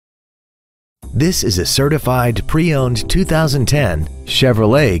This is a certified pre-owned 2010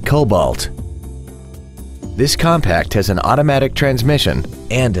 Chevrolet Cobalt. This compact has an automatic transmission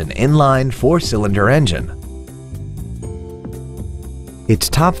and an inline 4-cylinder engine. Its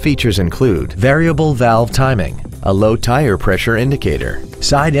top features include variable valve timing, a low tire pressure indicator,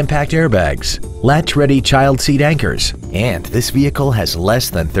 side impact airbags, latch-ready child seat anchors, and this vehicle has less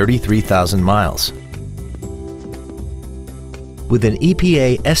than 33,000 miles. With an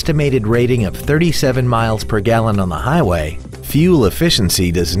EPA estimated rating of 37 miles per gallon on the highway, fuel efficiency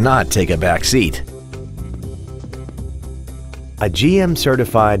does not take a back seat. A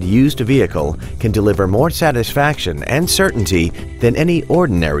GM-certified used vehicle can deliver more satisfaction and certainty than any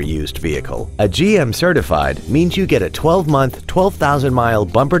ordinary used vehicle. A GM-certified means you get a 12-month, 12,000-mile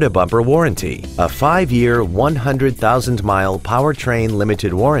bumper-to-bumper warranty, a 5-year, 100,000-mile powertrain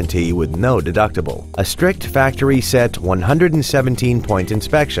limited warranty with no deductible, a strict factory-set 117-point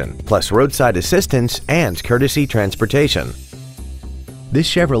inspection, plus roadside assistance and courtesy transportation. This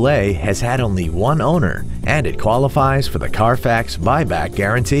Chevrolet has had only one owner, and it qualifies for the Carfax buyback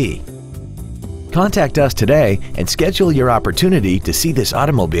guarantee. Contact us today and schedule your opportunity to see this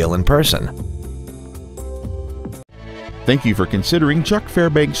automobile in person. Thank you for considering Chuck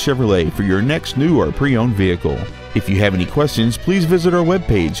Fairbanks Chevrolet for your next new or pre-owned vehicle. If you have any questions, please visit our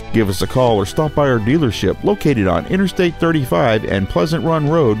webpage, give us a call, or stop by our dealership located on Interstate 35 and Pleasant Run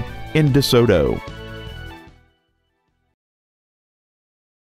Road in DeSoto.